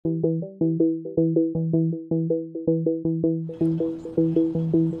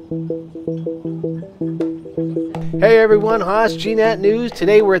Hey everyone, Haas GNAT News.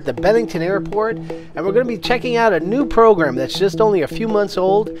 Today we're at the Bennington Airport and we're going to be checking out a new program that's just only a few months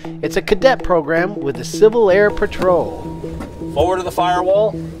old. It's a cadet program with the Civil Air Patrol. Forward of the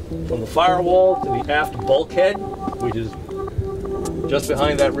firewall, from the firewall to the aft bulkhead, which is just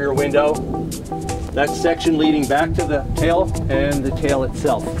behind that rear window. That section leading back to the tail and the tail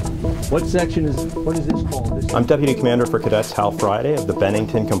itself. What is this called? I'm Deputy Commander for Cadets Hal Friday of the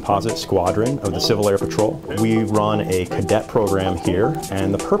Bennington Composite Squadron of the Civil Air Patrol. We run a cadet program here,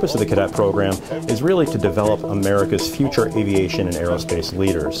 and the purpose of the cadet program is really to develop America's future aviation and aerospace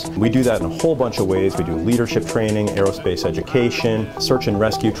leaders. We do that in a whole bunch of ways. We do leadership training, aerospace education, search and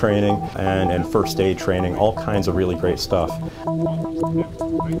rescue training, and first aid training, all kinds of really great stuff.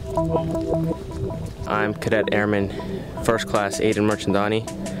 I'm Cadet Airman First Class Aidan Merchandani.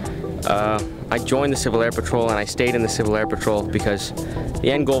 I joined the Civil Air Patrol and I stayed in the Civil Air Patrol because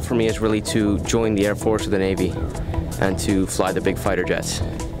the end goal for me is really to join the Air Force or the Navy and to fly the big fighter jets.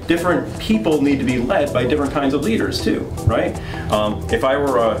 Different people need to be led by different kinds of leaders too, right? If I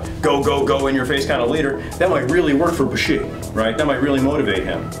were a go, go, go in your face kind of leader, that might really work for Bushy, right? That might really motivate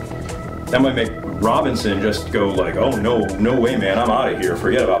him. That might make Robinson just go like, oh no way man, I'm out of here,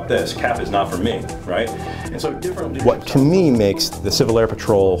 forget about this, CAP is not for me, right? And so different. What to me makes the Civil Air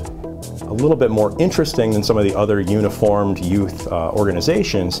Patrol a little bit more interesting than some of the other uniformed youth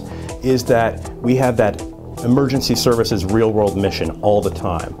organizations is that we have that emergency services real world mission all the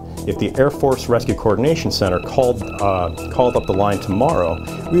time. If the Air Force Rescue Coordination Center called up the line tomorrow,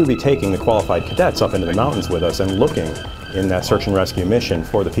 we would be taking the qualified cadets up into the mountains with us and looking in that search and rescue mission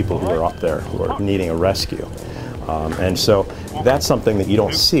for the people who are up there who are needing a rescue. And so that's something that you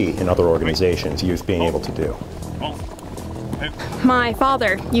don't see in other organizations, youth being able to do. My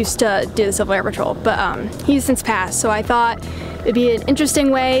father used to do the Civil Air Patrol, but he's since passed, so I thought it'd be an interesting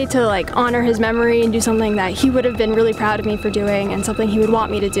way to like honor his memory and do something that he would have been really proud of me for doing and something he would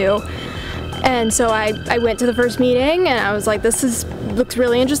want me to do. And so I went to the first meeting and I was like, this looks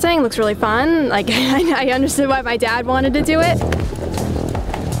really interesting, looks really fun. Like I understood why my dad wanted to do it.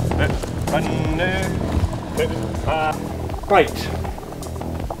 Right.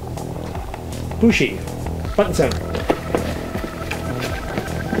 Bushy, front and center.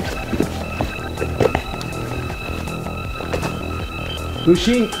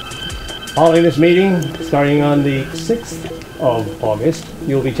 Bushy, following this meeting, starting on the 6th of August,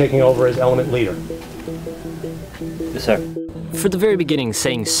 you'll be taking over as element leader. Yes, sir. For the very beginning,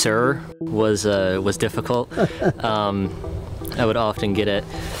 saying "sir" was difficult. I would often get it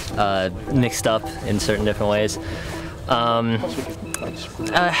mixed up in certain different ways. In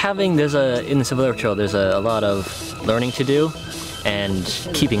the Civil Air Patrol, there's a lot of learning to do, and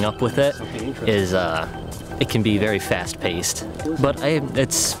keeping up with it is. It can be very fast-paced, but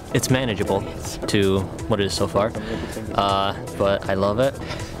it's manageable to what it is so far. But I love it.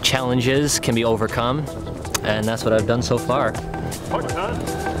 Challenges can be overcome, and that's what I've done so far.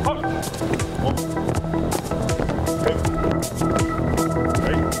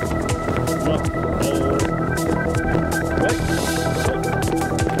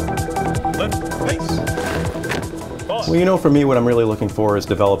 Well, you know, for me, what I'm really looking for is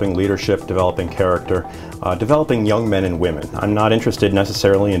developing leadership, developing character, developing young men and women. I'm not interested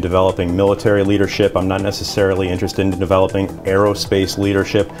necessarily in developing military leadership. I'm not necessarily interested in developing aerospace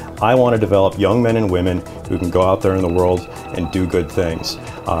leadership. I want to develop young men and women who can go out there in the world and do good things.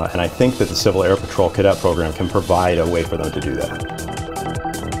 And I think that the Civil Air Patrol Cadet Program can provide a way for them to do that.